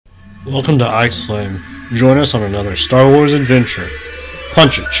Welcome to Ike's Flame. Join us on another Star Wars adventure.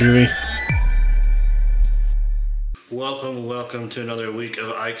 Punch it, Chewie. Welcome to another week of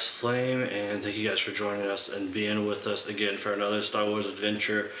Ike's Flame, and thank you guys for joining us and being with us again for another Star Wars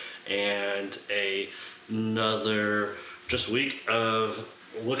adventure and another just week of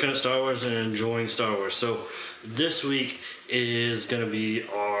looking at Star Wars and enjoying Star Wars. So this week is going to be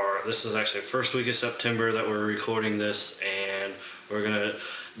this is actually the first week of September that we're recording this, and we're going to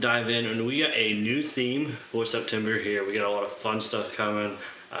dive in, and we got a new theme for September here. We got a lot of fun stuff coming.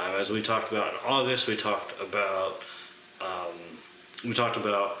 As we talked about in August, we talked about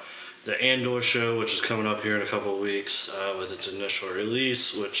the Andor show, which is coming up here in a couple of weeks with its initial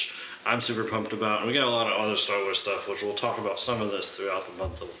release, which I'm super pumped about. And we got a lot of other Star Wars stuff, which we'll talk about some of this throughout the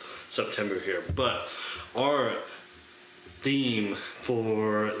month of September here. But our theme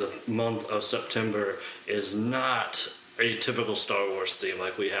for the month of September is not a typical Star Wars theme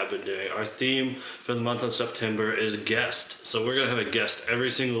like we have been doing. Our theme for the month of September is guest. So we're going to have a guest every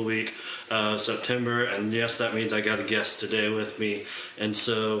single week of September, and yes, that means I got a guest today with me. And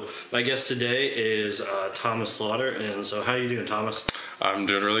so my guest today is Thomas Slaughter. And so how are you doing, Thomas? I'm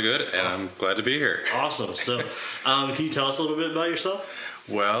doing really good, and I'm glad to be here. Awesome. So can you tell us a little bit about yourself?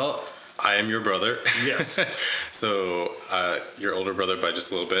 Well, I am your brother. Yes. So, your older brother by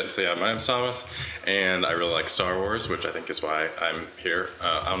just a little bit. So yeah, my name's Thomas, and I really like Star Wars, which I think is why I'm here.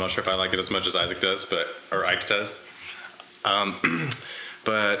 I'm not sure if I like it as much as Isaac does, or Ike does.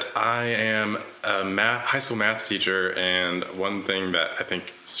 But I am a high school math teacher, and one thing that I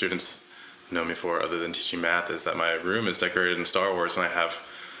think students know me for, other than teaching math, is that my room is decorated in Star Wars, and I have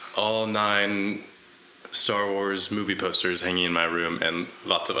all 9 Star Wars movie posters hanging in my room and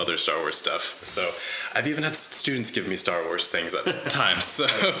lots of other Star Wars stuff. So I've even had students give me Star Wars things at times. So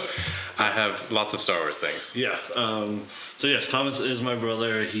I have lots of Star Wars things. Yeah. So yes, Thomas is my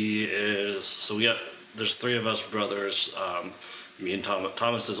brother. There's 3 of us brothers. Me and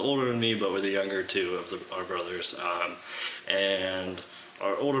Thomas is older than me, but we're the younger 2 of our brothers. And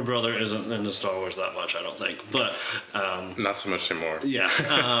our older brother isn't into Star Wars that much, I don't think. But not so much anymore. Yeah.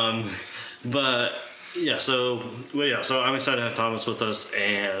 So I'm excited to have Thomas with us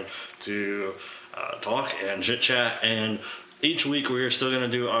and to talk and chit chat. And each week we're still going to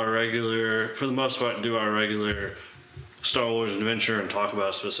do for the most part, do our regular Star Wars adventure and talk about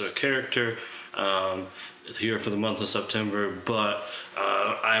a specific character here for the month of September. But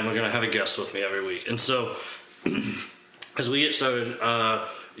I'm going to have a guest with me every week. And so as we get started,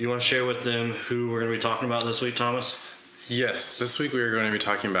 you want to share with them who we're going to be talking about this week, Thomas? Yes, this week we are going to be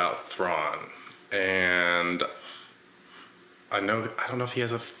talking about Thrawn. And I don't know if he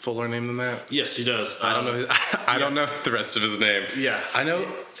has a fuller name than that. Yes, he does. I don't know. I don't know the rest of his name. Yeah, I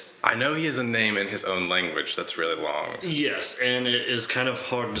know he has a name in his own language that's really long. Yes, and it is kind of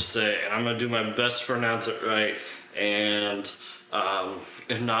hard to say. And I'm gonna do my best to pronounce it right, and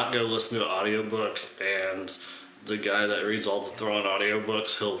if not, go listen to an audiobook. And the guy that reads all the Thrawn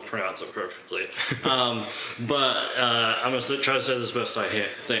audiobooks, he'll pronounce it perfectly. But I'm going to try to say this best I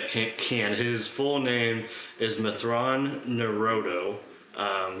can. His full name is Thrawn Naruto.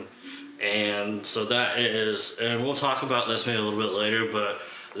 And so that is, and we'll talk about this maybe a little bit later, but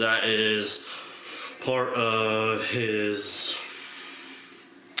that is part of his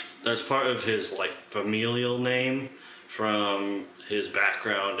like familial name from his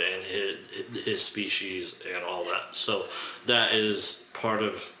background and his species and all that. So that is part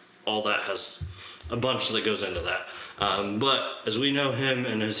of all that, has a bunch that goes into that. But as we know him,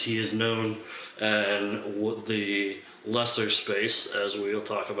 and as he is known in the lesser space, as we'll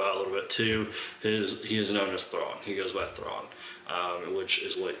talk about a little bit too, he is known as Thrawn. He goes by Thrawn, which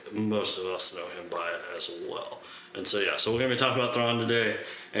is what most of us know him by as well. And so we're going to be talking about Thrawn today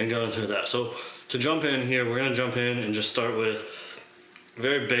and go into that. So to jump in here, we're going to jump in and just start with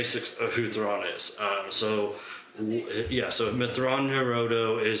very basics of who Thrawn is. So Thrawn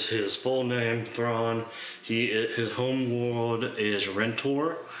Naruto is his full name, Thrawn. His home world is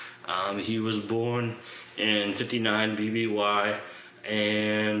Rentor. He was born in 59 BBY,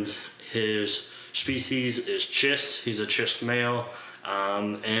 and his species is Chiss. He's a Chiss male.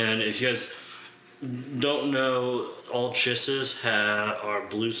 And if you guys don't know, all Chisses are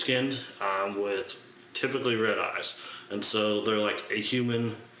blue skinned with typically red eyes, and so they're like a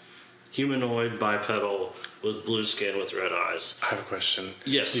humanoid bipedal with blue skin with red eyes. I have a question.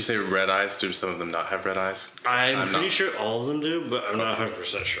 Yes. You say red eyes. Do some of them not have red eyes? I'm pretty sure all of them do, but I'm not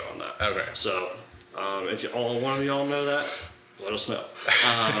 100% sure on that. Okay. So if one of y'all know that, let us know.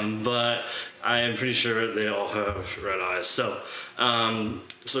 But I am pretty sure they all have red eyes. So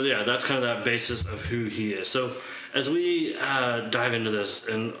that's kind of that basis of who he is. So as we dive into this,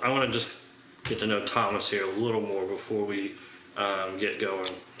 and I want to just get to know Thomas here a little more before we get going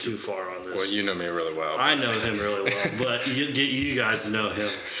too far on this. Well, you know me really well. I know him really well, but you get you guys to know him.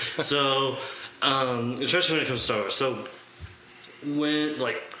 So, especially when it comes to Star Wars. So,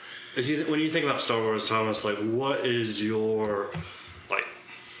 when you think about Star Wars, Thomas, like, what is your like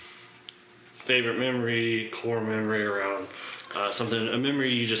favorite memory, core memory around a memory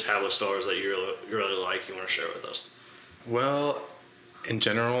you just have with Star Wars that you really like, you want to share with us? Well, in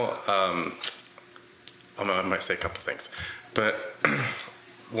general, I might say a couple things, but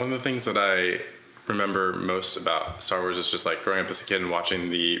one of the things that I remember most about Star Wars is just like growing up as a kid and watching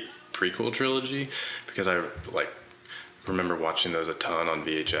the prequel trilogy, because I like remember watching those a ton on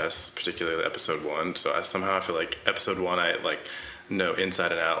VHS, particularly Episode 1. So I feel like Episode 1 I like know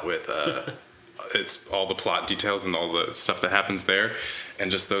inside and out with it's all the plot details and all the stuff that happens there,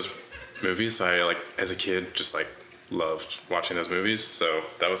 and just those movies. So I like as a kid just like loved watching those movies. So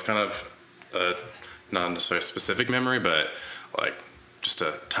that was kind of a not necessarily a specific memory, but like just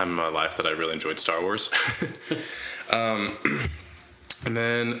a time in my life that I really enjoyed Star Wars. And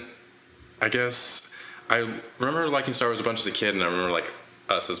then I guess I remember liking Star Wars a bunch as a kid, and I remember like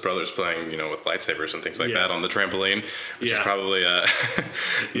us as brothers playing, with lightsabers and things like that on the trampoline, which is probably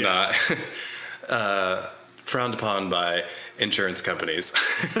not frowned upon by insurance companies.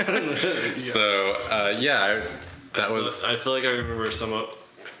 So that was. I feel like I remember some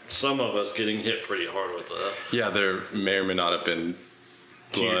of us getting hit pretty hard with that. Yeah, there may or may not have been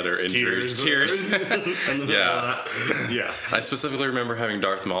blood or injuries. Tears. Yeah. I specifically remember having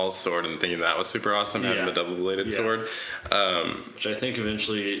Darth Maul's sword and thinking that was super awesome, having the double-bladed sword. Which I think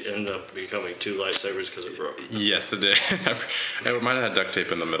eventually ended up becoming 2 lightsabers because it broke. Yes, it did. I might have had duct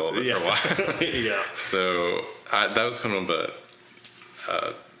tape in the middle of it for a while. Yeah. So that was kind of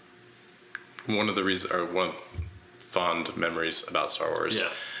one of the reasons, or one fond memories about Star Wars. Yeah.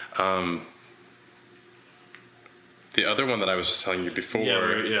 The other one that I was just telling you before.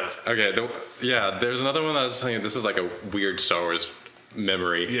 Okay. There's another one that I was telling you. This is like a weird Star Wars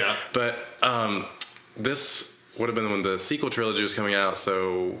memory. Yeah. But this would have been when the sequel trilogy was coming out.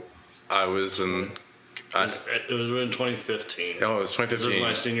 So I was in. It was in 2015. Oh, it was 2015. This was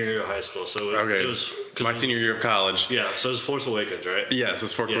my senior year of high school. So it was my senior year of college. Yeah. So it was Force Awakens, right? Yes, it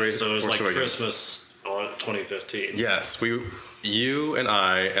was Force Awakens. So it was like Awakens. Christmas on 2015. Yes, you and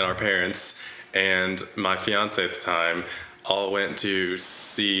I and our parents and my fiance at the time all went to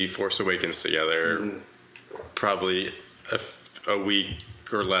see Force Awakens together, probably a week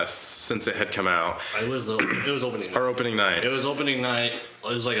or less since it had come out. It was opening night. Our opening night. It was opening night. It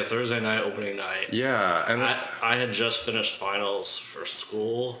was like a Thursday night opening night. Yeah. And I had just finished finals for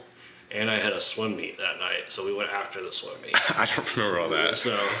school, and I had a swim meet that night, so we went after the swim meet. I don't remember all that.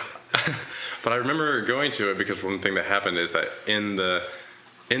 So, but I remember going to it because one thing that happened is that in the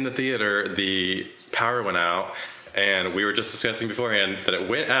theater, the power went out, and we were just discussing beforehand that it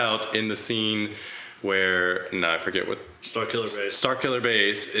went out in the scene where, I forget what. Starkiller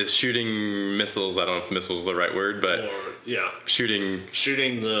Base is shooting missiles. I don't know if missiles is the right word, but shooting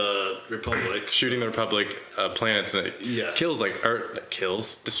the Republic. Shooting the Republic planets, and it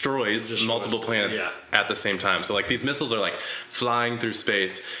destroys multiple planets at the same time. So like these missiles are like flying through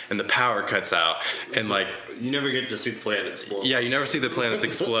space, and the power cuts out, and like you never get to see the planet explode. Yeah, you never see the planets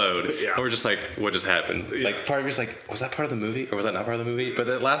explode. And we're just like, what just happened? Like part of you's like, was that part of the movie, or was that not part of the movie? But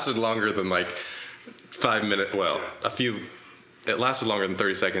it lasted longer than like 5 minutes. Well, it lasted longer than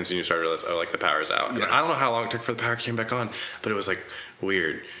 30 seconds, and you start to realize, the power's out. And I don't know how long it took for the power came back on, but it was like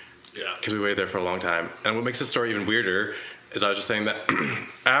weird. Yeah. Because we waited there for a long time. And what makes this story even weirder is I was just saying that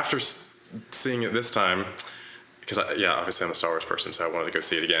after seeing it this time, because obviously I'm a Star Wars person, so I wanted to go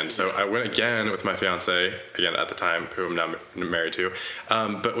see it again. So I went again with my fiance, again at the time, who I'm now married to.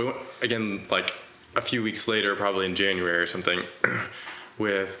 But we went again like a few weeks later, probably in January or something,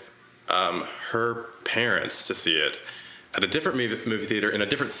 with her parents to see it at a different movie theater in a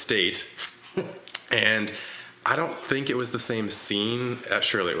different state. And I don't think it was the same scene.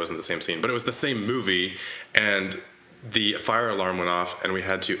 Surely it wasn't the same scene, but it was the same movie. And the fire alarm went off, and we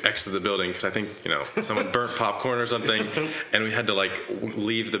had to exit the building because I think someone burnt popcorn or something, and we had to like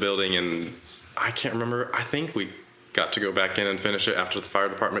leave the building. And I can't remember. I think we got to go back in and finish it after the fire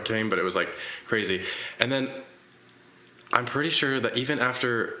department came, but it was like crazy. And then I'm pretty sure that even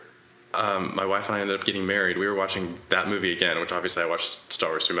after my wife and I ended up getting married, we were watching that movie again, which obviously I watched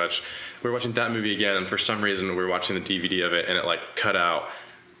Star Wars too much. We were watching that movie again, and for some reason we were watching the DVD of it, and it like cut out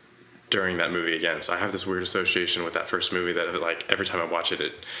during that movie again. So I have this weird association with that first movie that like every time I watch it,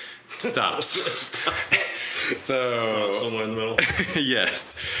 it stops. So somewhere in the middle.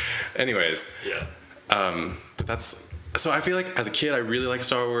 Yes. Anyways. Yeah. But that's so. I feel like as a kid, I really liked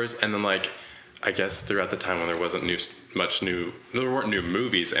Star Wars, and then like, I guess throughout the time when there wasn't there weren't new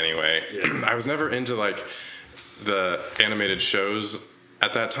movies anyway. Yeah. I was never into like the animated shows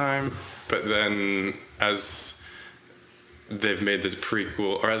at that time. But then as they've made the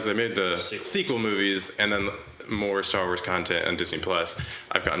prequel, or as they made the sequel movies, and then more Star Wars content on Disney Plus,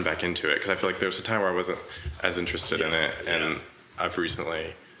 I've gotten back into it because I feel like there was a time where I wasn't as interested in it, and I've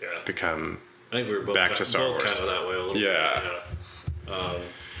recently become I think we were both back to Star Wars. Kind of that way a little bit. Yeah.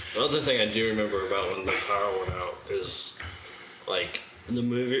 The other thing I do remember about when the power went out is like the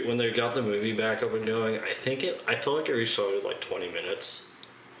movie when they got the movie back up and going. I feel like it restarted like 20 minutes.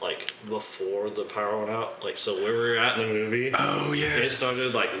 Like before the power went out, like so where we were at in the movie. Oh yeah. It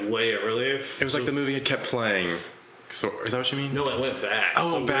started like way earlier. It was like the movie had kept playing. So is that what you mean? No, it went back.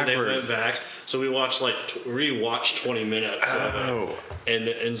 Oh, so backwards. They went back. So we watched rewatched 20 minutes of it.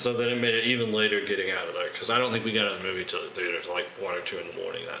 And so then it made it even later getting out of there because I don't think we got out of the movie till the theater till like 1 or 2 in the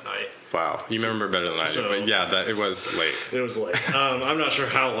morning that night. Wow, you remember better than I do. But yeah, it was late. It was late. I'm not sure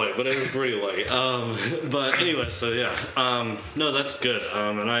how late, but it was pretty late. But anyway, so yeah. No, that's good.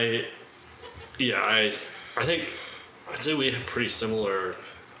 And I think I'd say we have pretty similar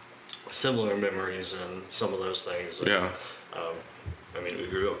memories and some of those things. Yeah. I mean, we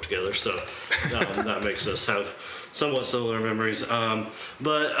grew up together, so that makes us have somewhat similar memories. Yeah.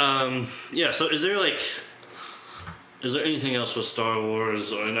 So is there anything else with Star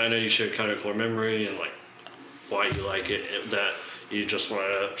Wars? And I know you shared kind of a core memory and like why you like it that you just want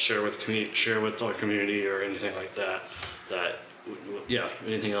to share with our community or anything like that.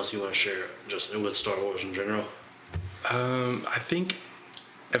 Anything else you want to share just with Star Wars in general? I think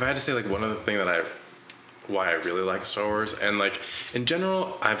if I had to say like one other thing why I really like Star Wars, and like in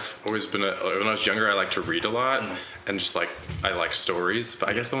general, I've always been when I was younger, I liked to read a lot, and just like I like stories. But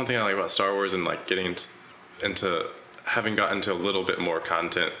I guess the one thing I like about Star Wars and like getting into having gotten into a little bit more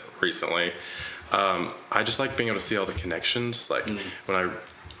content recently, I just like being able to see all the connections. Like when I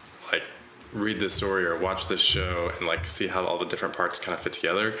like read this story or watch this show and like see how all the different parts kind of fit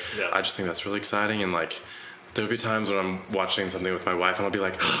together. Yeah. I just think that's really exciting. And like there'll be times when I'm watching something with my wife and I'll be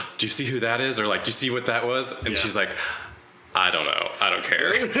like, oh, do you see who that is? Or like, do you see what that was? And she's like, I don't know. I don't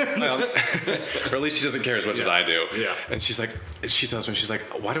care. Or at least she doesn't care as much as I do. Yeah. And she tells me, she's like,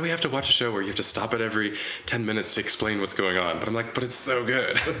 why do we have to watch a show where you have to stop it every 10 minutes to explain what's going on? But I'm like, but it's so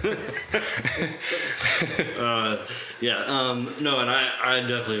good. No, and I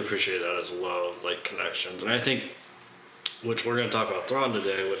definitely appreciate that as well, like connections. And I think, which we're going to talk about Thrawn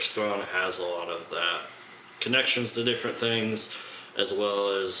today, which Thrawn has a lot of that. Connections to different things, as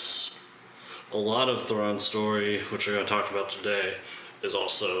well as a lot of Thrawn's story, which we're going to talk about today, is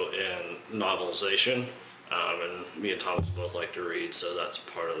also in novelization. And me and Thomas both like to read, so that's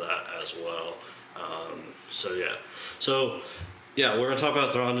part of that as well. We're going to talk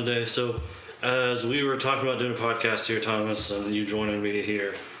about Thrawn today. So, as we were talking about doing a podcast here, Thomas, and you joining me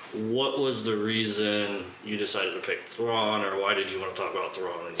here, what was the reason you decided to pick Thrawn, or why did you want to talk about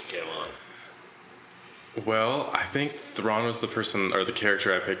Thrawn when you came on? Well, I think Thrawn was the person or the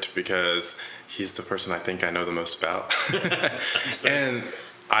character I picked because he's the person I think I know the most about. And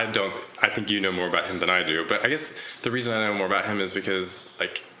I think you know more about him than I do. But I guess the reason I know more about him is because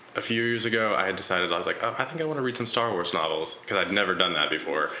like a few years ago, I was like, oh, I think I want to read some Star Wars novels because I'd never done that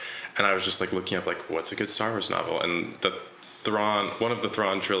before. And I was just like looking up like, what's a good Star Wars novel? And one of the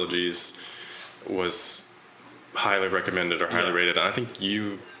Thrawn trilogies was highly recommended or highly rated. And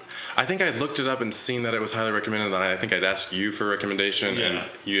I think I had looked it up and seen that it was highly recommended, and I think I'd asked you for a recommendation, and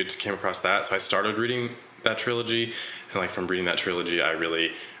you had came across that. So I started reading that trilogy, and like from reading that trilogy, I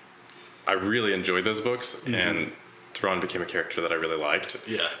really enjoyed those books, and Thrawn became a character that I really liked.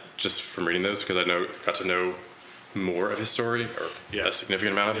 Yeah. Just from reading those, because got to know more of his story, or a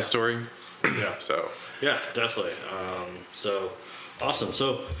significant amount of his story. Yeah. So. Yeah, definitely. So, awesome.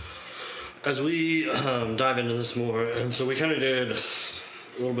 So, as we dive into this more, and so we kind of did.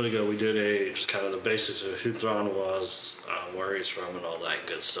 A little bit ago, we did just kind of the basics of who Thrawn was, where he's from, and all that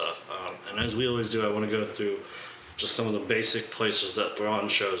good stuff. And as we always do, I want to go through just some of the basic places that Thrawn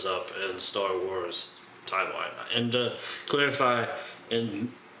shows up in Star Wars timeline. And to clarify,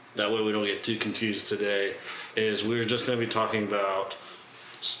 and that way we don't get too confused today, is we're just going to be talking about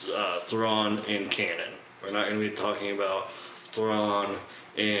Thrawn in canon. We're not going to be talking about Thrawn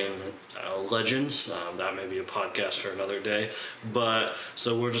in Legends. That may be a podcast for another day. But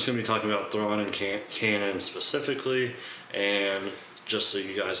so we're just going to be talking about Thrawn and canon specifically, and just so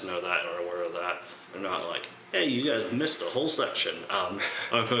you guys know that or aware of that, they're not like, hey, you guys missed a whole section.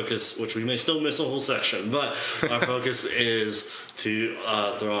 Our focus, which we may still miss a whole section, but our focus is to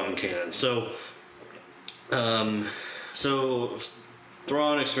Thrawn and canon. So So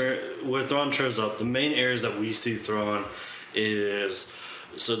Thrawn experience where Thrawn shows up. The main areas that we see Thrawn is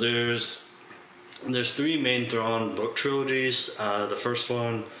so there's three main Thrawn book trilogies. The first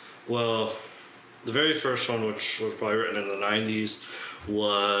one, well, the very first one, which was probably written in the '90s,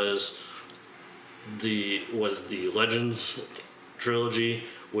 was the Legends trilogy,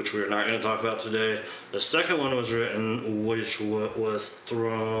 which we're not going to talk about today. The second one was written, which was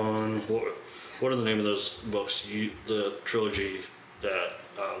Thrawn. What are the name of those books? The trilogy that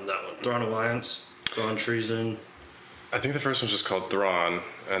one, Thrawn Alliance, Thrawn Treason. I think the first one's just called Thrawn,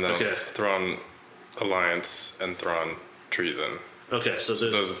 and then Thrawn Alliance and Thrawn Treason. Okay, so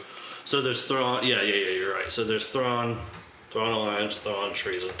there's Thrawn. Yeah, you're right. So there's Thrawn Alliance, Thrawn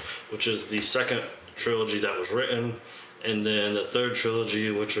Treason, which is the second trilogy that was written, and then the third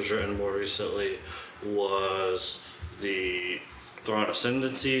trilogy, which was written more recently, was the Thrawn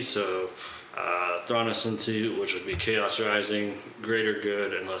Ascendancy. So Thrawn Ascendancy, which would be Chaos Rising, Greater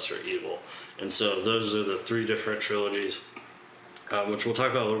Good, and Lesser Evil. And so those are the three different trilogies, which we'll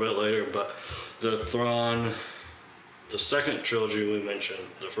talk about a little bit later. But the second trilogy we mentioned,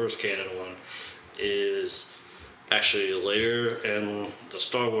 the first canon one, is actually later in the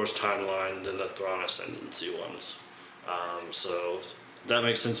Star Wars timeline than the Thrawn Ascendancy ones. So that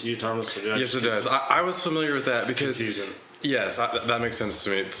makes sense to you, Thomas? Yes, it does. I was familiar with that because... Confusing. Yes, that makes sense to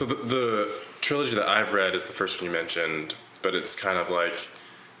me. So the trilogy that I've read is the first one you mentioned, but it's kind of like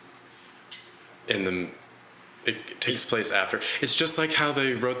it takes place after. It's just like how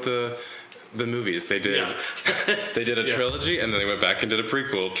they wrote the movies. They did they did a trilogy, and then they went back and did a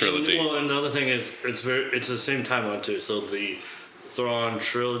prequel trilogy. And the other thing is it's the same timeline too. So the Thrawn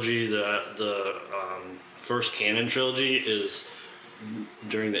trilogy, the first canon trilogy, is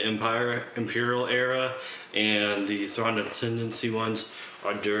during the Imperial era, and the Thrawn Ascendancy ones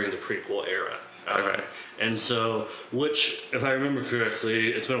are during the prequel era. Okay. And so, which, if I remember correctly,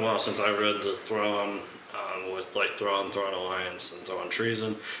 it's been a while since I read the Thrawn, with like Thrawn Alliance, and Thrawn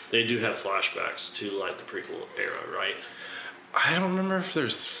Treason. They do have flashbacks to like the prequel era, right? I don't remember if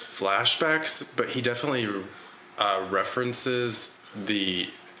there's flashbacks, but he definitely references the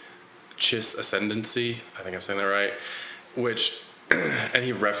Chiss Ascendancy. I think I'm saying that right. And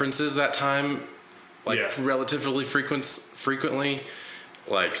he references that time, relatively frequently,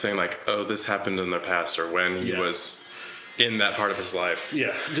 like saying like, "Oh, this happened in the past," or when he was in that part of his life.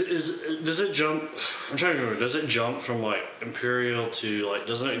 Yeah. Does it jump? I'm trying to remember. Does it jump from like Imperial to like?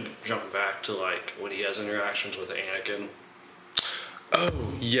 Doesn't it jump back to like when he has interactions with Anakin? Oh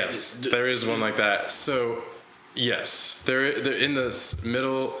yes, there is one like that. So yes, they're in this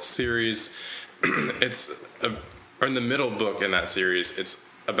middle series. Or in the middle book in that series, it's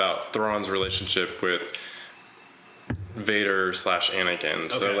about Thrawn's relationship with Vader / Anakin.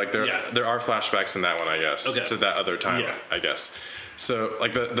 So like there are flashbacks in that one, I guess, to that other time, I guess. So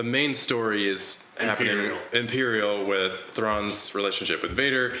like the main story is happening Imperial with Thrawn's relationship with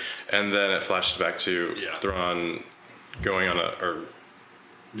Vader, and then it flashes back to Thrawn going on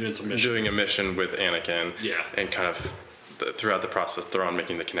doing a mission with Anakin, and kind of throughout the process, Thrawn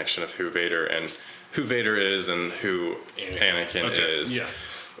making the connection of who Vader is and who Anakin is,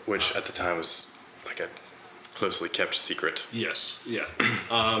 which at the time was like a closely kept secret. Yes, yeah.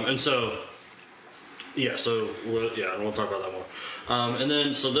 And so we'll talk about that more. And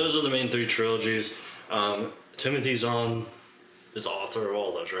then, so those are the main three trilogies. Timothy Zahn is the author of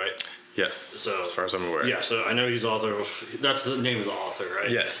all those, right? Yes, so, as far as I'm aware. Yeah, so I know he's author of, that's the name of the author, right?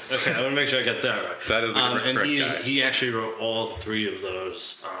 Yes. Okay, I want to make sure I get that right. That is the correct guy. He actually wrote all three of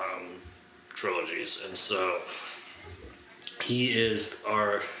those trilogies, and so he is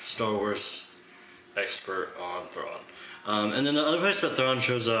our Star Wars expert on Thrawn. And then the other place that Thrawn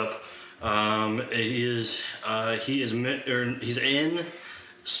shows up, he's in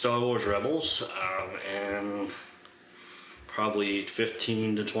Star Wars Rebels, and probably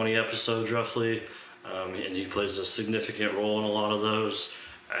 15 to 20 episodes roughly, and he plays a significant role in a lot of those,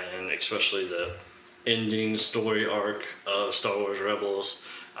 and especially the ending story arc of Star Wars Rebels.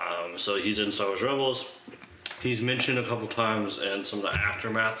 So he's in Star Wars Rebels. He's mentioned a couple times in some of the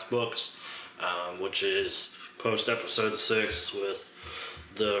Aftermath books, which is post Episode 6 with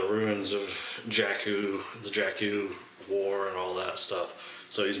the ruins of Jakku, the Jakku War and all that stuff.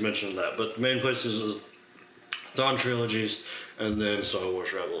 So he's mentioned that. But the main places is Thrawn trilogies and then Star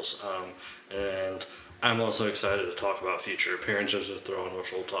Wars Rebels. And I'm also excited to talk about future appearances of Thrawn,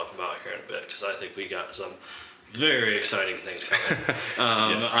 which we'll talk about here in a bit, because I think we got some very exciting things coming.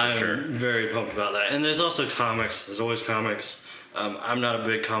 I'm very pumped about that. And there's also comics. There's always comics. I'm not a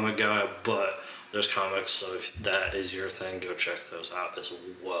big comic guy, but There's comics, so if that is your thing, go check those out as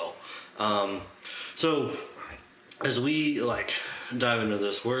well. So as we dive into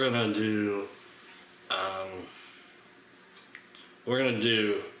this, we're gonna do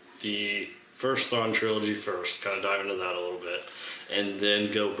the first Thrawn trilogy first, kind of dive into that a little bit, and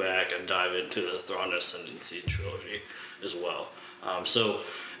then go back and dive into the Thrawn Ascendancy trilogy as well. So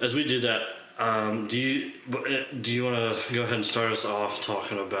as we do that, do you want to go ahead and start us off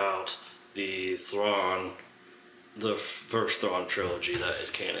talking about the first Thrawn trilogy that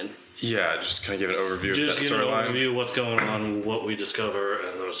is canon? Yeah, just kind of give an overview Just of that give an storyline. overview, what's going on, what we discover,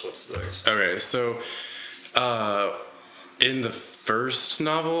 and those sorts of things. Okay, so in the first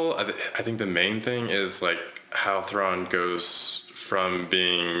novel, I think the main thing is how Thrawn goes from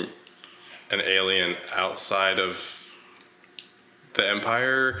being an alien outside of the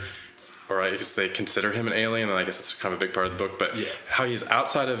Empire, or I guess they consider him an alien, and I guess that's kind of a big part of the book, but how he's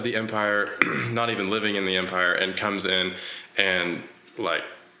outside of the Empire, not even living in the Empire, and comes in and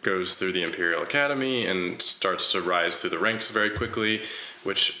goes through the Imperial Academy and starts to rise through the ranks very quickly,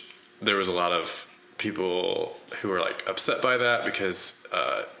 which there was a lot of people who were upset by that because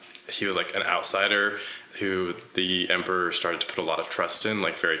he was an outsider who the Emperor started to put a lot of trust in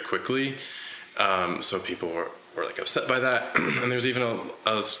very quickly. So people were upset by that. And there's even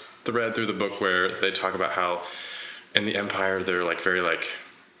a thread through the book where they talk about how in the Empire they're very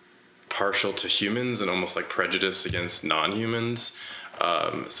partial to humans and almost prejudiced against non-humans.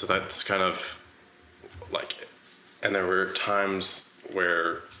 So that's kind of and there were times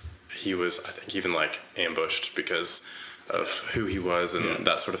where he was, I think, even ambushed because of who he was and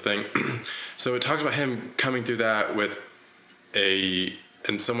that sort of thing. So it talks about him coming through that with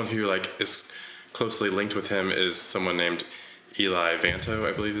and someone who is closely linked with him is someone named Eli Vanto,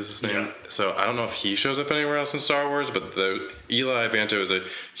 I believe is his name. Yeah. So I don't know if he shows up anywhere else in Star Wars, but the Eli Vanto is a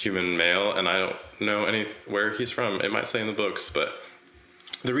human male, and I don't know where he's from. It might say in the books, but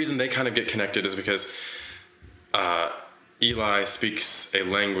the reason they kind of get connected is because Eli speaks a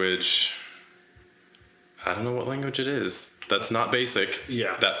language, I don't know what language it is, that's not basic,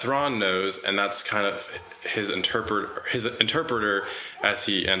 that Thrawn knows, and that's kind of his interpreter as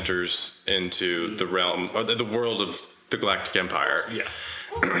he enters into the realm, or the world of the Galactic Empire. Yeah.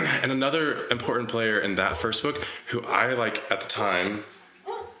 And another important player in that first book, who I at the time,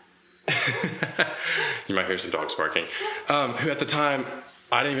 you might hear some dogs barking, who at the time,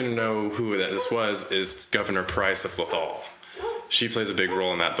 I didn't even know who this was, is Governor Price of Lothal. She plays a big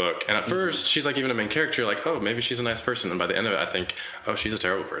role in that book. And at first, she's even a main character. You're oh, maybe she's a nice person. And by the end of it, I think, oh, she's a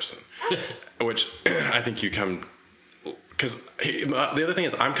terrible person. Which I think you come... Because the other thing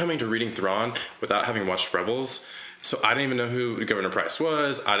is, I'm coming to reading Thrawn without having watched Rebels. So I didn't even know who Governor Price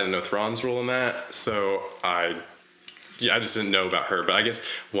was. I didn't know Thrawn's role in that. So I just didn't know about her. But I guess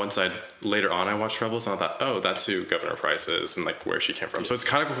later on I watched Rebels and I thought, oh, that's who Governor Price is and where she came from. So it's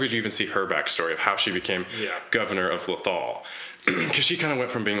kind of cool because you even see her backstory of how she became governor of Lothal. Because she kind of went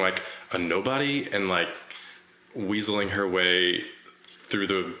from being a nobody and weaseling her way through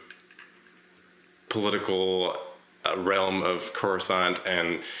the political realm of Coruscant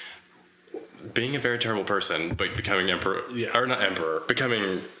and being a very terrible person, but becoming emperor, or not emperor,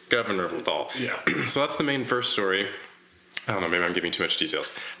 becoming governor of Lothal. Yeah. So that's the main first story. I don't know, maybe I'm giving too much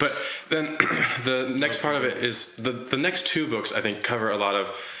details. But then the next part of it is the next two books, I think, cover a lot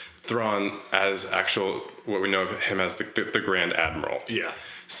of Thrawn as what we know of him as the Grand Admiral. Yeah.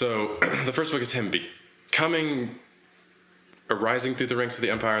 So the first book is him rising through the ranks of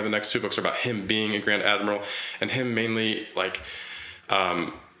the Empire. The next two books are about him being a Grand Admiral and him mainly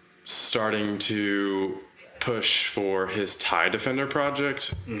starting to push for his TIE Defender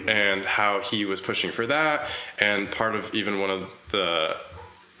project and how he was pushing for that, and part of even one of the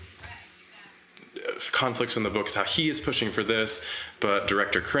conflicts in the book is how he is pushing for this, but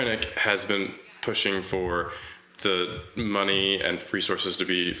director Krennic has been pushing for the money and resources to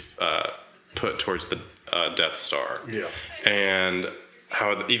be put towards the Death Star. Yeah. And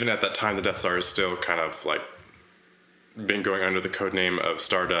how even at that time the Death Star is still kind of been going under the code name of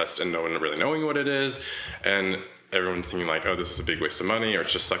Stardust and no one really knowing what it is, and everyone's thinking oh, this is a big waste of money, or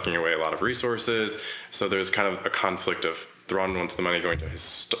it's just sucking away a lot of resources. So there's kind of a conflict of Thrawn wants the money going to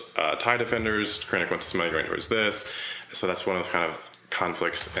his TIE Defenders, Krennic wants the money going towards this. So that's one of the kind of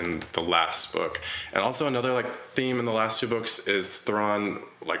conflicts in the last book. And also another theme in the last two books is Thrawn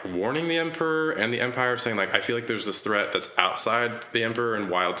warning the Emperor and the Empire, saying I feel there's this threat that's outside the Emperor in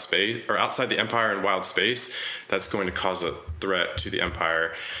wild space, or outside the Empire in wild space, that's going to cause a threat to the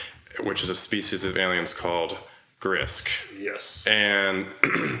Empire, which is a species of aliens called Grisk. Yes. And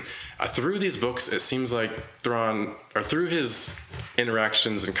through these books, it seems like Thrawn, or through his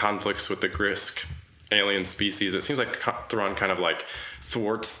interactions and conflicts with the Grisk alien species, it seems like Thrawn kind of like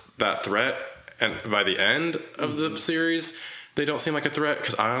thwarts that threat. And by the end of the series, they don't seem like a threat,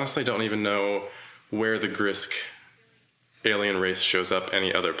 because I honestly don't even know where the Grisk alien race shows up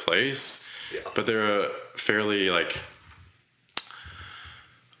any other place. Yeah. But they're a fairly like,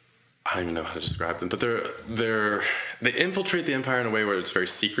 I don't even know how to describe them, but they infiltrate the Empire in a way where it's very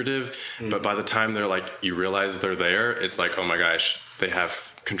secretive. But by the time they're like, you realize they're there, it's like, oh my gosh, they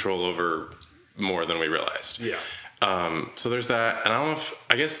have control over more than we realized. Yeah. So there's that, and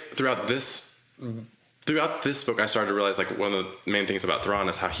I guess throughout this book, I started to realize like one of the main things about Thrawn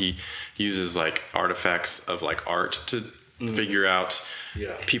is how he uses like artifacts of like art to figure out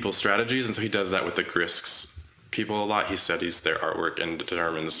people's strategies, and so he does that with the Grisks people a lot. He studies their artwork and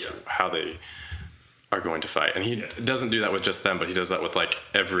determines how they are going to fight, and he doesn't do that with just them, but he does that with like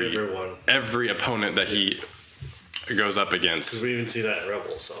every opponent that he goes up against. Because we even see that in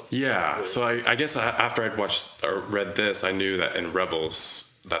Rebels. So I guess after I'd watched or read this, I knew that in Rebels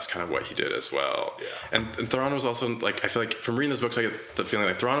that's kind of what he did as well. Yeah. And Thrawn was also like, I feel like from reading those books, I get the feeling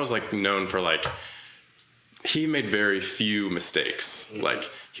like Thrawn was like known for like, he made very few mistakes. Like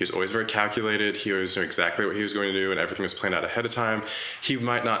he was always very calculated. He always knew exactly what he was going to do, and everything was planned out ahead of time. He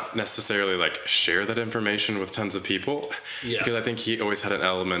might not necessarily like share that information with tons of people, because I think he always had an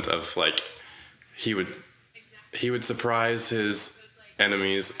element of like, he would surprise his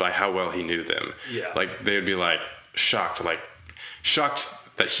enemies by how well he knew them. Yeah. Like they would be like shocked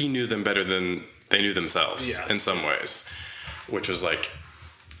that he knew them better than they knew themselves in some ways, which was like,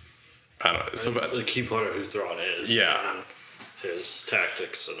 I don't know. So, but the key part of who Thrawn is. Yeah. And his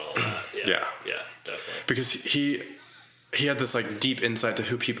tactics and all that. Yeah. Yeah, definitely. Because he had this like deep insight to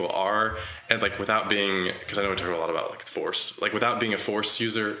who people are, and like without being, because I know we talk a lot about like the Force, like without being a Force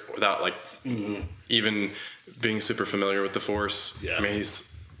user, without like even being super familiar with the Force. Yeah. I mean,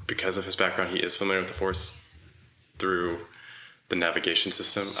 because of his background, he is familiar with the Force through the navigation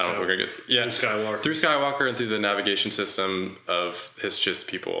system. I don't know if we're gonna get through Skywalker and through the navigation system of his Chiss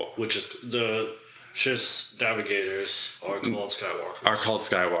people, which is the Chiss navigators are called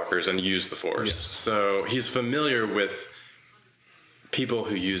Skywalkers and use the Force. Yes. So he's familiar with people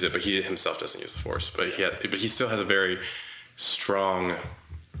who use it, but he himself doesn't use the Force. But he still has a very strong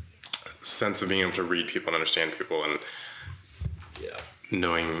sense of being able to read people and understand people, and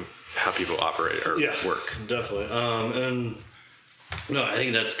knowing how people operate or work. Definitely. And no, I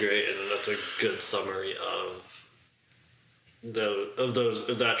think that's great, and that's a good summary of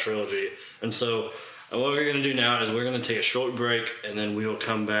that trilogy. And so, what we're going to do now is we're going to take a short break, and then we will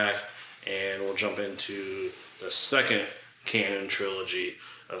come back and we'll jump into the second canon trilogy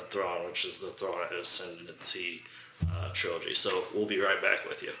of Thrawn, which is the Thrawn Ascendancy trilogy. So we'll be right back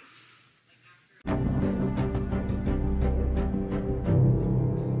with you.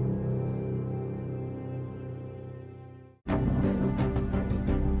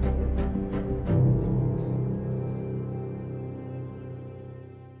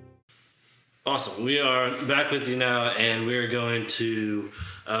 Awesome. We are back with you now, and we're going to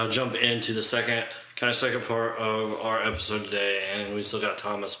jump into the second part of our episode today, and we still got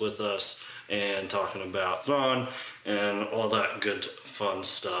Thomas with us and talking about Thrawn and all that good fun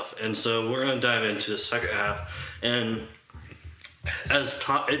stuff. And so we're going to dive into the second half, and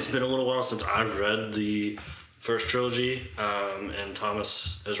it's been a little while since I've read the first trilogy, and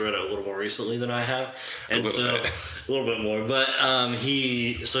Thomas has read it a little more recently than I have, and a little bit more. But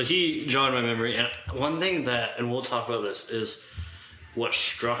he jogged my memory, and one thing and we'll talk about this, is what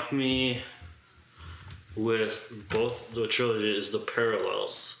struck me with both the trilogies is the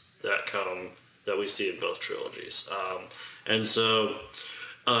parallels that we see in both trilogies, and so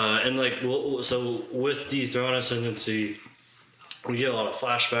with the Thrawn Ascendancy, we get a lot of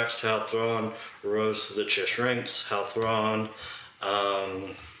flashbacks to how Thrawn rose to the Chiss ranks, how Thrawn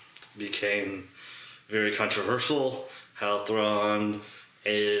became very controversial, how Thrawn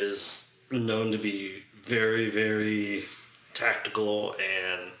is known to be very, very tactical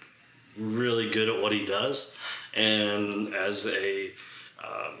and really good at what he does, and as a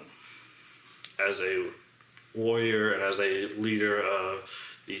warrior and as a leader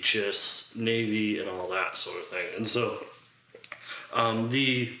of the Chiss Navy and all that sort of thing. And so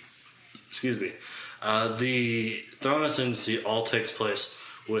the Thrawn Ascendancy all takes place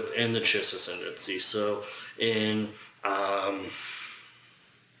within the Chiss Ascendancy. So in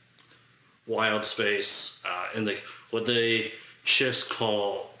wild space, in what they Chiss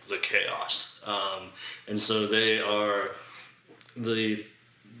call the chaos, and so they are the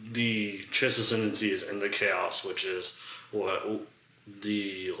Chiss Ascendancy is in the chaos, which is what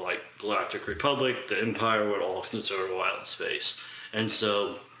the like Galactic Republic, the Empire would all consider wild space, and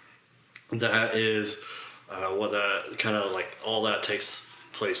so that is what that kind of like all that takes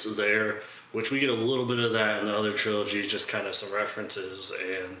place there, which we get a little bit of that in the other trilogy, just kind of some references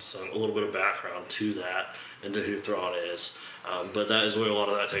and a little bit of background to that and to who Thrawn is. But that is where a lot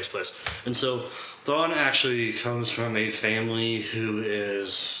of that takes place. And so Thrawn actually comes from a family who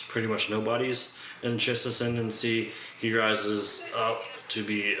is pretty much nobodies in the Chiss Ascendancy. He rises up to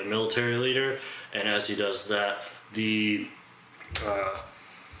be a military leader, and as he does that, the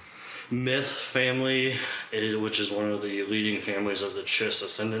Myth family, which is one of the leading families of the Chiss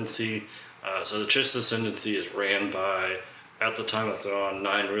Ascendancy. So the Chiss Ascendancy is ran by, at the time of Thrawn,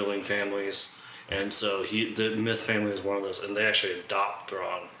 9 ruling families, and so the Myth family is one of those, and they actually adopt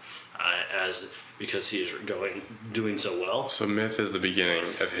Thrawn because he is doing so well. So Myth is the beginning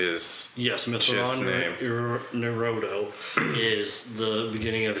of his Myth Chiss name. Nerodo is the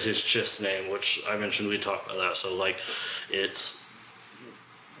beginning of his Chiss name, which I mentioned we talked about that. So like it's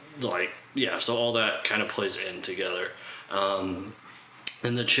so all that kind of plays in together. And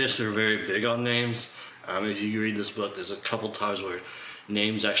the Chiss are very big on names. If you read this book, there's a couple times where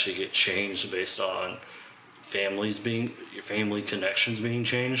names actually get changed based on family connections being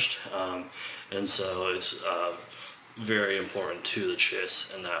changed. And so it's very important to the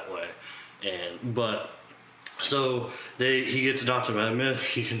Chiss in that way. He gets adopted by the Myth.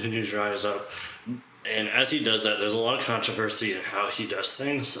 He continues to rise up. And as he does that, there's a lot of controversy in how he does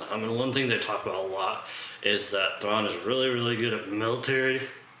things. And one thing they talk about a lot is that Thrawn is really, really good at military,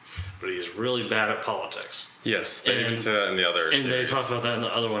 but he's really bad at politics. Yes, they even say that in the other series. And they talk about that in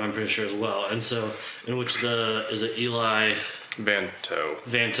the other one, I'm pretty sure, as well. And so, in which is it Eli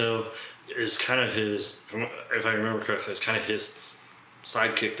Vanto is kind of his, if I remember correctly, it's kind of his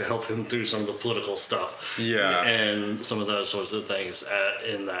sidekick to help him through some of the political stuff. Yeah. And some of those sorts of things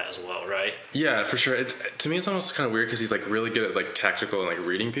in that as well, right? Yeah, for sure. To me, it's almost kind of weird because he's like really good at like tactical and like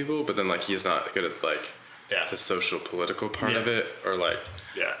reading people, but then like he's not good at like the social political part of it, or like.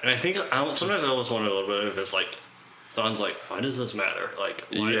 Yeah, and I think sometimes I almost wonder a little bit if it's like Thrawn's like, why does this matter? Like,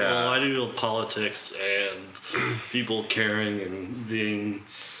 why do politics and people caring and being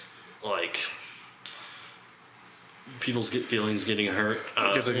like people's feelings getting hurt?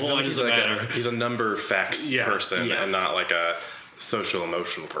 Because why does it matter? He's a number facts person and not like a social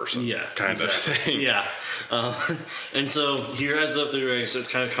emotional person. Kind of thing. Yeah, and so he rises up through the ranks. It's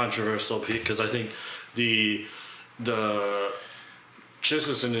kind of controversial because I think the Chiss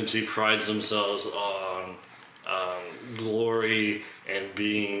Ascendancy prides themselves on glory and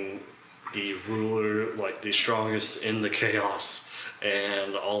being the ruler, like the strongest in the chaos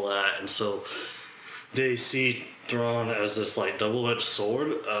and all that, and so they see Thrawn as this like double-edged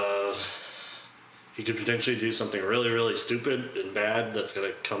sword. He could potentially do something really, really stupid and bad that's going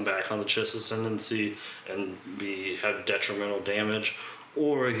to come back on the Chiss Ascendancy and have detrimental damage,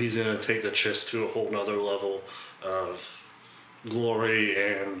 or he's going to take the Chiss to a whole nother level of glory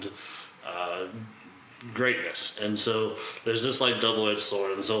and greatness. And so there's this like double-edged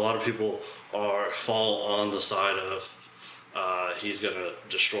sword, and so a lot of people fall on the side of he's going to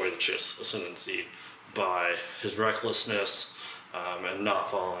destroy the Chiss Ascendancy by his recklessness and not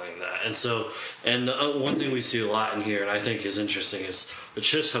following that. And so, one thing we see a lot in here, and I think is interesting, is the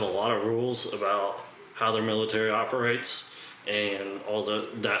Chiss have a lot of rules about how their military operates and all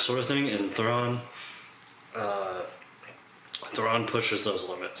that sort of thing. And Thrawn pushes those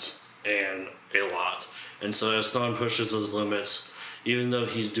limits and a lot. And so as Thrawn pushes those limits, even though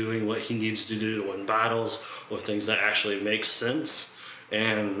he's doing what he needs to do to win battles or things that actually make sense,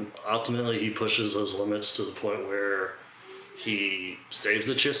 and ultimately he pushes those limits to the point where he saves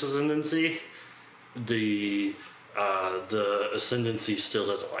the Chiss Ascendancy, the Ascendancy still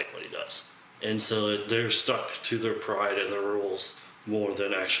doesn't like what he does. And so they're stuck to their pride and their rules more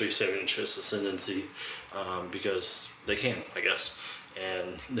than actually saving the Chiss Ascendancy, because they can, I guess.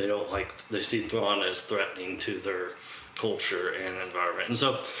 And they see Thrawn as threatening to their culture and environment. And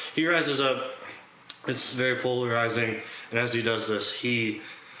so he rises up. It's very polarizing. And as he does this, the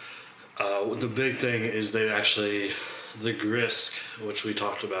big thing is the Grisk, which we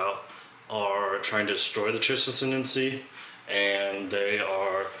talked about, are trying to destroy the Chiss Ascendancy, and they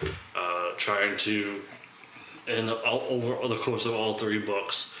are trying to, over the course of all 3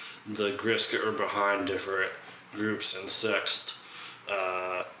 books, the Grisk are behind different groups and sects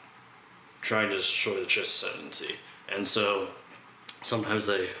trying to destroy the Chiss Ascendancy. And so sometimes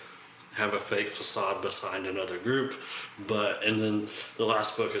they have a fake facade behind another group, and then the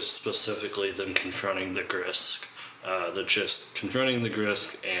last book is specifically them confronting the Grisk, the Chiss confronting the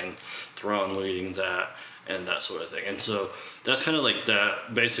Grisk and Thrawn leading that, and that sort of thing. And so that's kind of like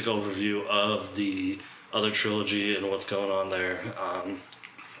that basic overview of the other trilogy and what's going on there.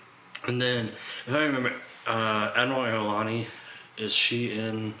 And then, if I remember, Admiral Iolani, is she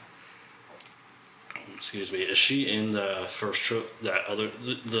in? Excuse me. Is she in the first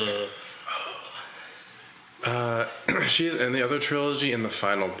She's in the other trilogy in the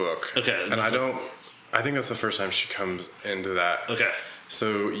final book. Okay, and I think that's the first time she comes into that. Okay.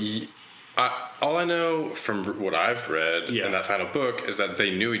 So, all I know from what I've read in that final book is that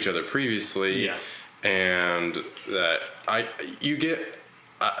they knew each other previously, and that I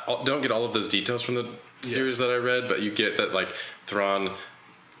don't get all of those details from the series that I read, but you get that like Thrawn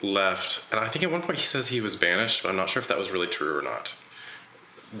left, and I think at one point he says he was banished, but I'm not sure if that was really true or not.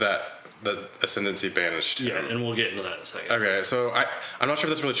 That the ascendancy banished him. Yeah, and we'll get into that in a second. Okay, so I'm not sure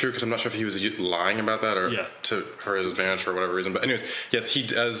if that's really true because I'm not sure if he was lying about that or for his advantage for whatever reason. But anyways, yes, he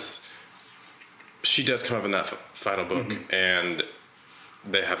does. She does come up in that final book, and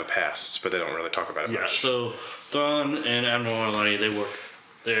they have a past, but they don't really talk about it much. Yeah, so Thrawn and Admiral Iolani,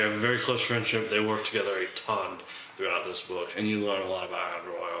 they have a very close friendship. They work together a ton throughout this book, and you learn a lot about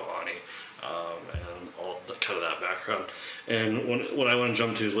Admiral Iolani and all kind of that background. And what I want to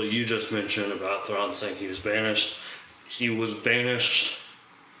jump to is what you just mentioned about Thrawn saying he was banished. He was banished,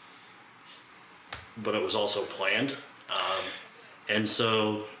 but it was also planned. And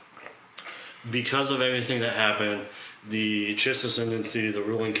so, because of everything that happened, the Chiss Ascendancy, the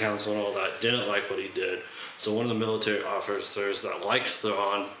ruling council, and all that didn't like what he did. So one of the military officers that liked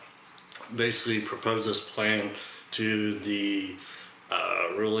Thrawn basically proposed this plan to the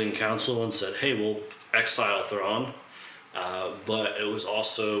ruling council and said, hey, we'll exile Thrawn. But it was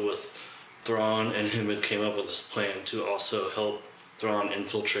also with Thrawn and him had came up with this plan to also help Thrawn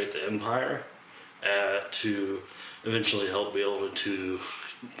infiltrate the Empire to eventually help be able to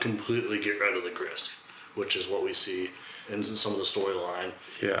completely get rid of the Grisk, which is what we see in some of the storyline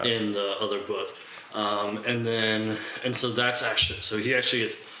in the other book. And so that's actually, so he actually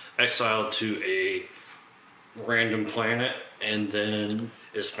gets exiled to a random planet and then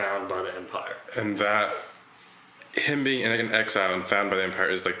is found by the Empire. And that, him being in exile and found by the Empire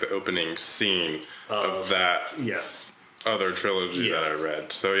is like the opening scene of that other trilogy that I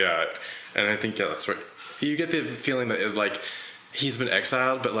read. So yeah, and I think that's what, you get the feeling that like he's been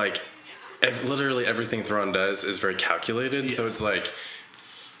exiled, but like literally everything Thrawn does is very calculated. So it's like,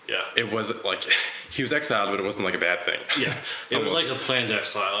 it wasn't like he was exiled, but it wasn't like a bad thing. Yeah, it was like a planned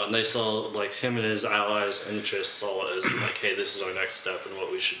exile, and they saw like him and his allies and the Chiss saw it as like, hey, this is our next step and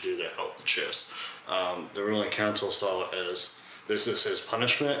what we should do to help the Chiss. The ruling council saw it as this is his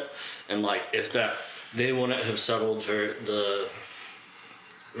punishment, and like if that they wouldn't have settled for the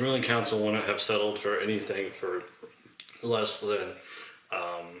ruling council wouldn't have settled for anything for less than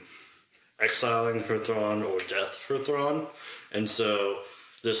exiling for Thrawn or death for Thrawn, and so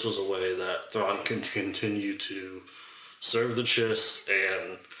this was a way that Thrawn can continue to serve the Chiss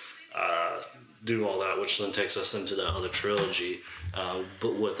and do all that, which then takes us into the other trilogy,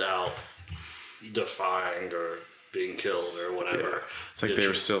 but without defying or being killed or whatever. It's like they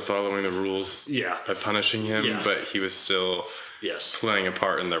were still following the rules by punishing him, but he was still playing a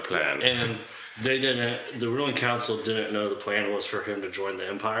part in their plan. And the ruling council didn't know the plan was for him to join the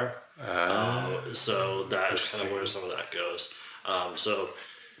Empire. So that is kind of where some of that goes.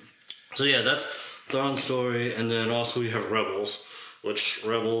 So yeah, that's Thrawn's story, and then also we have Rebels, which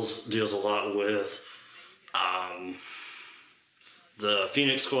Rebels deals a lot with the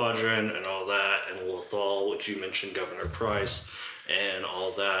Phoenix Squadron and all that, and Lothal, which you mentioned, Governor Price, and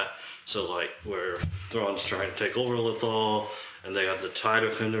all that. So like where Thrawn's trying to take over Lothal, and they have the TIE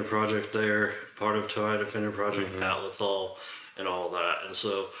Defender project there, part of TIE Defender project at Lothal, and all that. And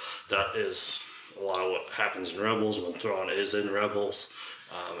so that is a lot of what happens in Rebels when Thrawn is in Rebels.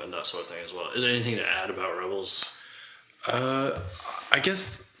 And that sort of thing as well. Is there anything to add about Rebels? I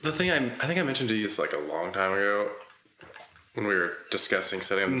guess the thing I think I mentioned to you like a long time ago when we were discussing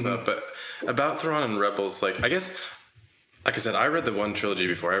setting this up, but about Thrawn and Rebels, like I guess, like I said, I read the one trilogy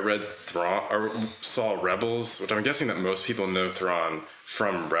before I read Thrawn or saw Rebels, which I'm guessing that most people know Thrawn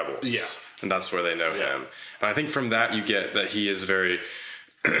from Rebels, and that's where they know him. And I think from that you get that he is very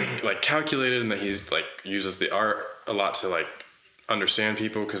like calculated, and that he's like uses the art a lot to like understand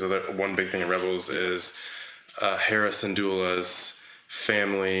people, because the one big thing in Rebels is Hera Syndulla's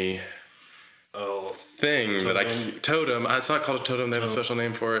family thing totem. Totem. It's not called a totem. They have a special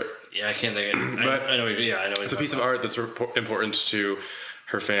name for it. Yeah, I can't think of it. But I know. Yeah, I know. It's a piece of art that's important to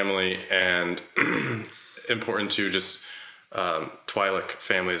her family and important to just Twi'lek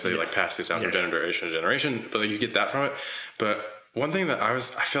families. They like pass these down from generation to generation. But like, you get that from it. But one thing that I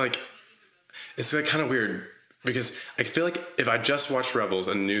feel like it's like kind of weird because I feel like if I just watched Rebels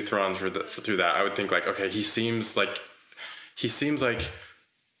and knew Thrawn through that, I would think like, okay, he seems like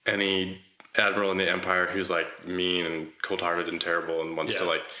any admiral in the Empire who's like mean and cold-hearted and terrible and wants to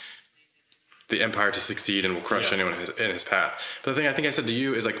like the Empire to succeed and will crush anyone in his path. But the thing I think I said to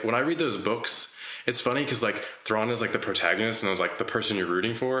you is like when I read those books, it's funny because like Thrawn is like the protagonist and I was like the person you're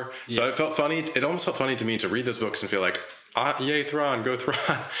rooting for. So it felt funny. It almost felt funny to me to read those books and feel like, yay Thrawn, go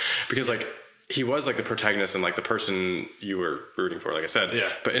Thrawn, because like he was like the protagonist and like the person you were rooting for, like I said. Yeah.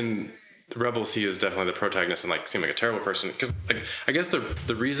 But in Rebels, he is definitely the protagonist and like seemed like a terrible person. Because like I guess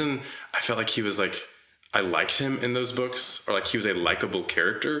the reason I felt like he was like I liked him in those books, or like he was a likable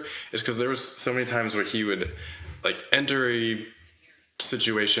character, is because there was so many times where he would like enter a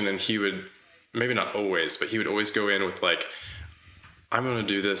situation and he would, maybe not always, but he would always go in with like, I'm going to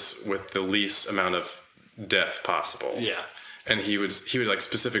do this with the least amount of death possible. Yeah. And he would like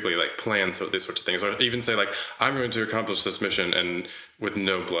specifically like plan these sorts of things, or even say like, I'm going to accomplish this mission and with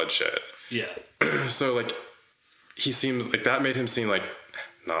no bloodshed. Yeah. So like he seems like that made him seem like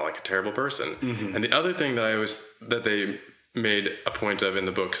not like a terrible person. Mm-hmm. And the other thing that they made a point of in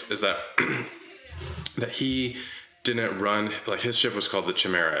the books is that that he didn't run, like his ship was called the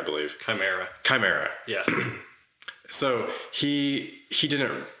Chimera, I believe. Chimera. Yeah. So he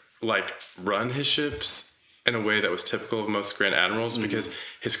didn't like run his ships in a way that was typical of most Grand Admirals because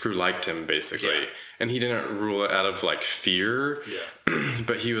his crew liked him basically. Yeah. And he didn't rule it out of like fear. Yeah.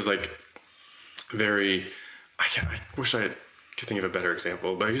 But he was like very, I wish I could think of a better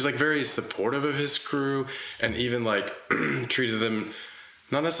example, but he was like very supportive of his crew and even like treated them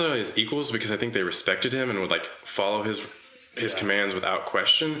not necessarily as equals because I think they respected him and would like follow his commands without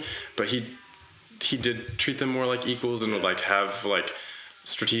question, but he did treat them more like equals and would like have like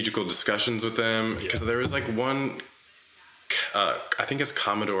strategical discussions with them because there was like one I think it's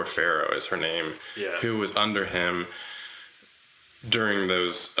Commodore Farrow is her name, who was under him during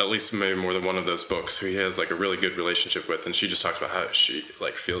those, at least maybe more than one of those books, who he has like a really good relationship with, and she just talks about how she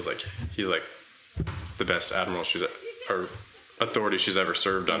like feels like he's like the best admiral or authority she's ever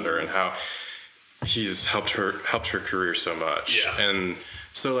served under, and how he's helped her career so much. Yeah. And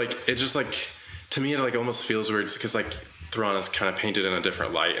so like it just like to me it like almost feels weird because like Thrawn is kind of painted in a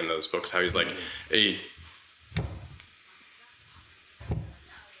different light in those books, how he's like a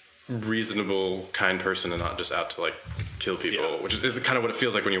reasonable, kind person and not just out to like kill people, which is kind of what it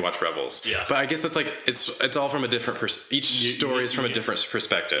feels like when you watch Rebels. Yeah. But I guess that's like it's all from a different each story is from a different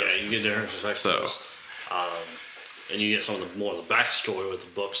perspective. Yeah, you get different perspectives. So, and you get some of the more of the backstory with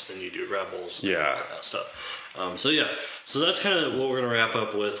the books than you do Rebels. Yeah, and all that stuff. So that's kind of what we're gonna wrap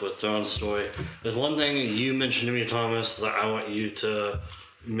up with Thrawn's story. There's one thing you mentioned to me, Thomas, that I want you to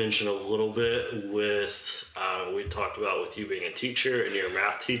mention a little bit with. We talked about with you being a teacher and you're a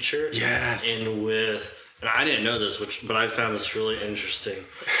math teacher. Yes. And I didn't know this, but I found this really interesting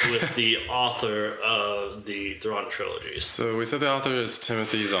with the author of the Thrawn trilogies. So we said the author is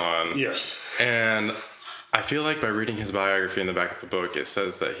Timothy Zahn. Yes. And I feel like by reading his biography in the back of the book, it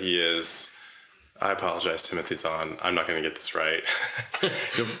says that he is, I apologize, Timothy Zahn. I'm not going to get this right.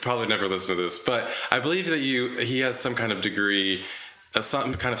 You'll probably never listen to this. But I believe that he has some kind of degree,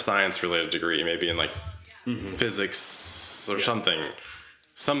 some kind of science-related degree, maybe in like physics or something.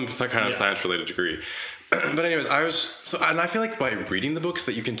 Some kind of science-related degree. But anyways, and I feel like by reading the books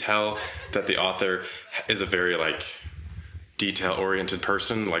that you can tell that the author is a very like detail-oriented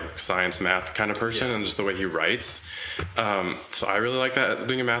person, like science, math kind of person, and just the way he writes. So I really like that as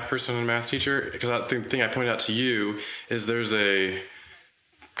being a math person and a math teacher, because the thing I pointed out to you is there's a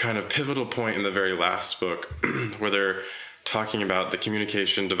kind of pivotal point in the very last book where they're talking about the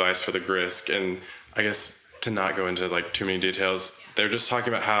communication device for the Grisk, and I guess to not go into like too many details, they're just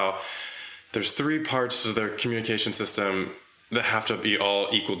talking about how there's 3 parts of their communication system that have to be all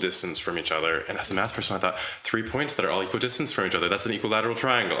equal distance from each other. And as a math person, I thought 3 points that are all equal distance from each other, that's an equilateral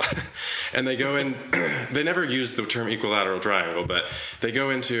triangle. And they go in, they never use the term equilateral triangle, but they go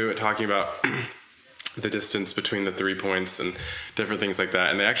into talking about the distance between the 3 points and different things like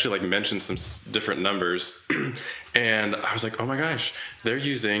that. And they actually like mention some different numbers. And I was like, oh my gosh, they're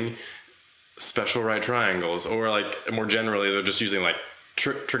using special right triangles, or like more generally, they're just using like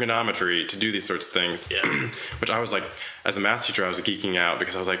trigonometry to do these sorts of things. Yeah. Which I was like, as a math teacher, I was geeking out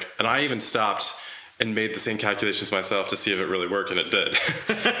because I was like, and I even stopped and made the same calculations myself to see if it really worked, and it did.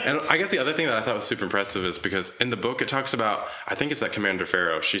 And I guess the other thing that I thought was super impressive is because in the book it talks about, I think it's that Commander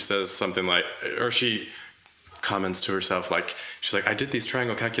Farrow, she says something like, or she comments to herself like, she's like, I did these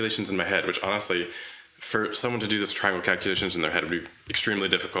triangle calculations in my head, which honestly, for someone to do this triangle calculations in their head would be extremely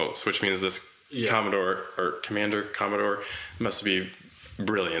difficult. So which means this Commodore must be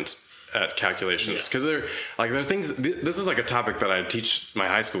brilliant at calculations, because there are things. This is like a topic that I teach my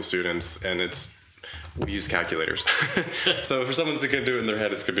high school students, and we use calculators. So for someone to do it in their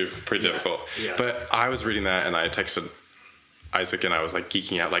head, it's gonna be pretty difficult. Yeah. But I was reading that, and I texted Isaac, and I was like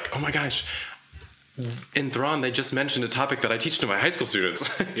geeking out, like, oh my gosh, in Thrawn they just mentioned a topic that I teach to my high school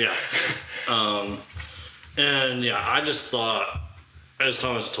students. Yeah. And yeah, I just thought, as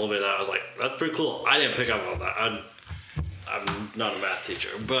Thomas told me that, I was like, that's pretty cool. I didn't pick up on that. I'm not a math teacher,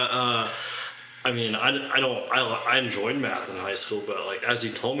 but I mean, I enjoyed math in high school, but like as he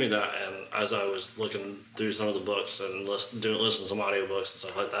told me that, and as I was looking through some of the books and listen to some audiobooks and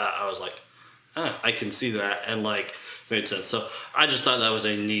stuff like that, I was like, I can see that, and like made sense. So I just thought that was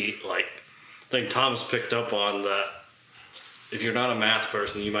a neat thing Thomas picked up on, that if you're not a math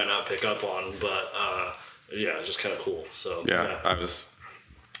person, you might not pick up on, but yeah, it's just kind of cool. So yeah, I was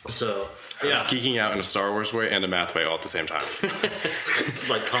geeking out in a Star Wars way and a math way all at the same time. It's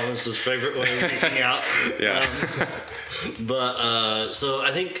like Thomas's favorite way of geeking out. Yeah. But so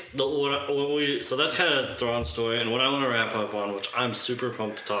I think so that's kind of Thrawn's story, and what I want to wrap up on, which I'm super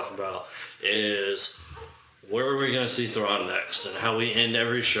pumped to talk about, is where are we going to see Thrawn next, and how we end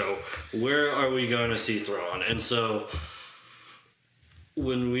every show. Where are we going to see Thrawn? And so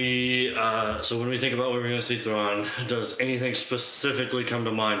when we think about where we're going to see Thrawn, does anything specifically come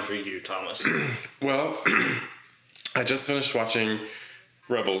to mind for you, Thomas? Well, I just finished watching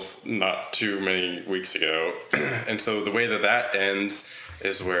Rebels not too many weeks ago, and so the way that ends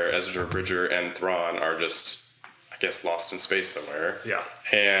is where Ezra Bridger and Thrawn are just, I guess, lost in space somewhere. Yeah.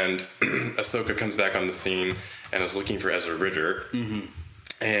 And Ahsoka comes back on the scene and is looking for Ezra Bridger. Mm-hmm.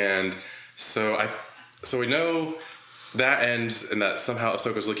 And so we know that ends, and that somehow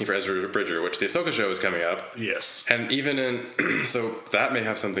Ahsoka's looking for Ezra Bridger, which the Ahsoka show is coming up. Yes. And even so that may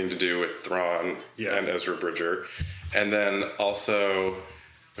have something to do with Thrawn and Ezra Bridger. And then also,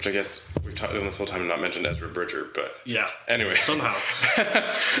 which I guess we've talked this whole time and not mentioned Ezra Bridger, but yeah. Anyway, somehow.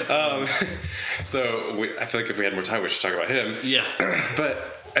 So I feel like if we had more time, we should talk about him. Yeah.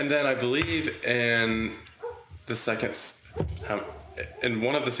 And then I believe in the second, in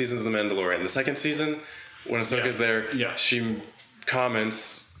one of the seasons of The Mandalorian, the second season, when Ahsoka's there, she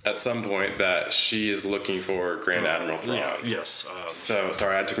comments at some point that she is looking for Grand Admiral Thrawn. Yeah, yes. So,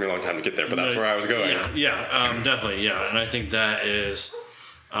 sorry, it took me a long time to get there, but that's where I was going. Definitely, yeah. And I think that is,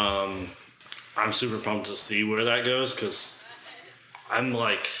 I'm super pumped to see where that goes, because I'm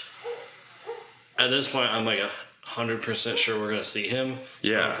like, at this point, I'm like 100% sure we're going to see him. So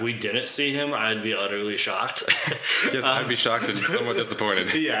if we didn't see him, I'd be utterly shocked. Yes, I'd be shocked and somewhat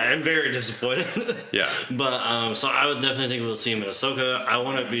disappointed. Yeah, and very disappointed. Yeah. But, so I would definitely think we'll see him in Ahsoka. I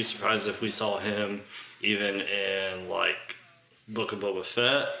wouldn't be surprised if we saw him even in, like, Book of Boba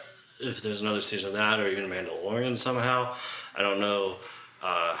Fett, if there's another season of that, or even Mandalorian somehow. I don't know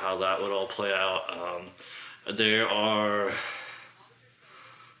how that would all play out.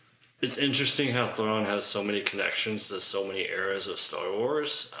 It's interesting how Thrawn has so many connections to so many eras of Star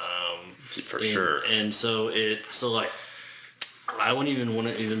Wars. For sure. And so I wouldn't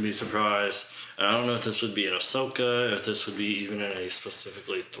even be surprised. And I don't know if this would be in Ahsoka, if this would be even in a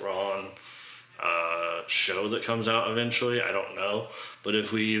specifically Thrawn show that comes out eventually. I don't know. But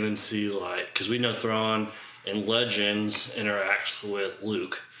if we even see, like, because we know Thrawn in Legends interacts with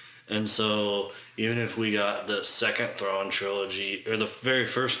Luke. And so even if we got the second Thrawn trilogy, or the very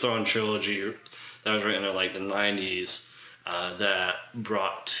first Thrawn trilogy that was written in like the 90s, that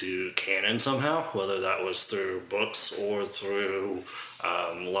brought to canon somehow, whether that was through books or through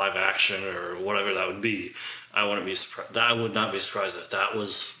live action or whatever that would be, I wouldn't be surprised. I would not be surprised if that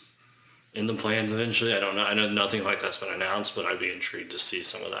was in the plans eventually. I don't know. I know nothing like that's been announced, but I'd be intrigued to see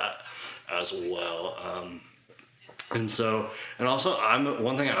some of that as well. And also,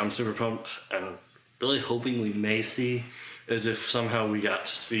 one thing I'm super pumped and really hoping we may see is if somehow we got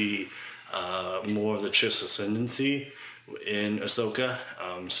to see more of the Chiss ascendancy in Ahsoka.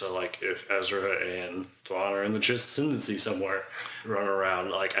 So, like, if Ezra and Thrawn are in the Chiss ascendancy somewhere, running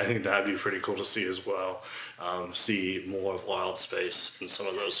around, like, I think that'd be pretty cool to see as well. See more of wild space and some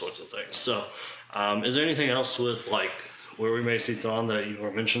of those sorts of things. So, is there anything else with, like, where we may see Thrawn that you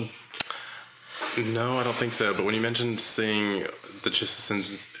want to mention? No, I don't think so. But when you mentioned seeing the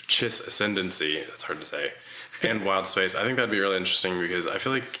Chiss ascendancy, that's hard to say, and wild space, I think that'd be really interesting, because I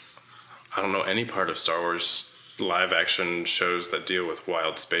feel like I don't know any part of Star Wars live action shows that deal with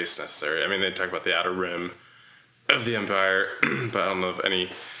wild space necessarily. I mean, they talk about the outer rim of the Empire, but I don't know of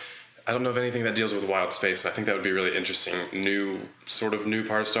anything that deals with wild space. I think that would be a really interesting new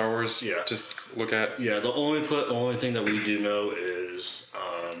part of Star Wars. Yeah. Just look at. Yeah. The only thing that we do know is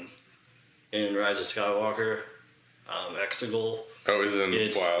in Rise of Skywalker, Exegol. Oh, is in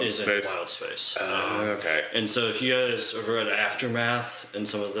Wild is Space? in Wild Space. Okay. And so if you guys have read Aftermath and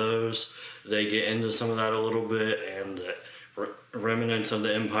some of those, they get into some of that a little bit, and the remnants of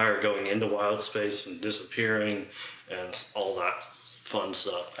the Empire going into Wild Space and disappearing and all that fun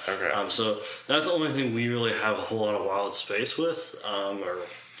stuff. Okay. So that's the only thing we really have a whole lot of Wild Space with,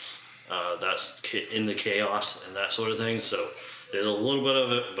 that's in the chaos and that sort of thing. So there's a little bit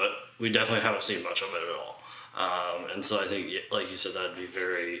of it, but we definitely haven't seen much of it at all. And so I think, like you said, that'd be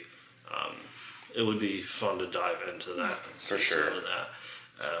very, it would be fun to dive into that. And For see sure. some of that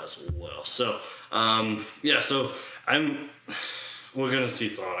as well. So, so we're going to see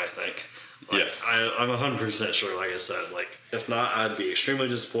Thrawn, I think. Like, Yes. I'm 100% sure, like I said. Like, if not, I'd be extremely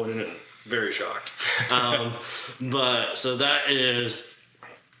disappointed and very shocked. But, so that is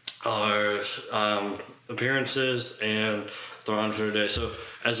our appearances and Thrawn for today. So,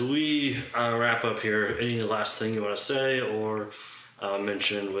 as we wrap up here, any last thing you want to say or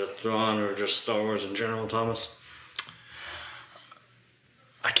mention with Thrawn or just Star Wars in general, Thomas?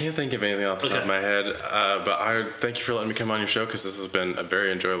 I can't think of anything off the top of my head, but I thank you for letting me come on your show, because this has been a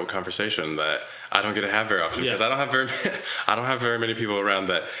very enjoyable conversation that I don't get to have very often, because I don't have very many people around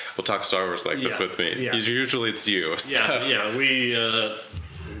that will talk Star Wars like this with me. Yeah. Usually it's you. So. We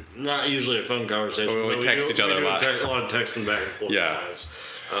not usually a fun conversation. We text each other a lot. A lot of texting back and forth. Yeah.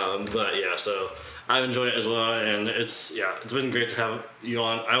 So I've enjoyed it as well, and it's been great to have you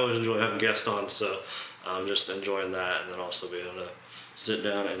on. I always enjoy having guests on, so I'm just enjoying that, and then also being able to sit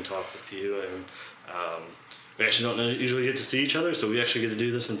down and talk with you. And we actually don't usually get to see each other, so we actually get to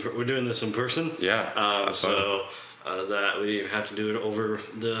do this. We're doing this in person. Yeah. That's fun. That we didn't have to do it over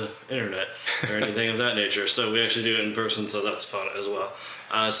the internet or anything of that nature. So we actually do it in person, so that's fun as well.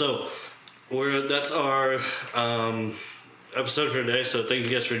 That's our episode for today. So thank you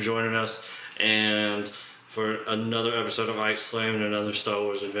guys for joining us, and for another episode of Ike's Flame and another Star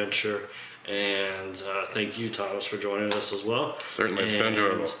Wars adventure. And thank you, Thomas, for joining us as well. Certainly, it's been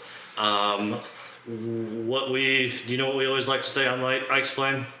enjoyable. Do you know what we always like to say on Ike's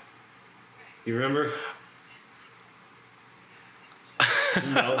Flame? You remember?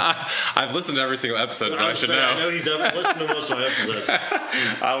 No. I've listened to every single episode, so I should know. I know he's listened to most of my episodes.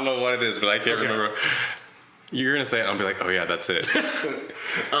 I don't know what it is, but I can't remember. You're gonna say it, and I'll be like, oh yeah, that's it.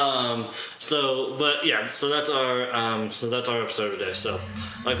 So that's our episode today. So,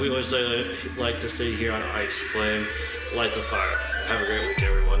 like we always say, like to say here on Ike's Flame, light the fire. Have a great week,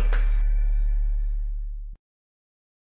 everyone.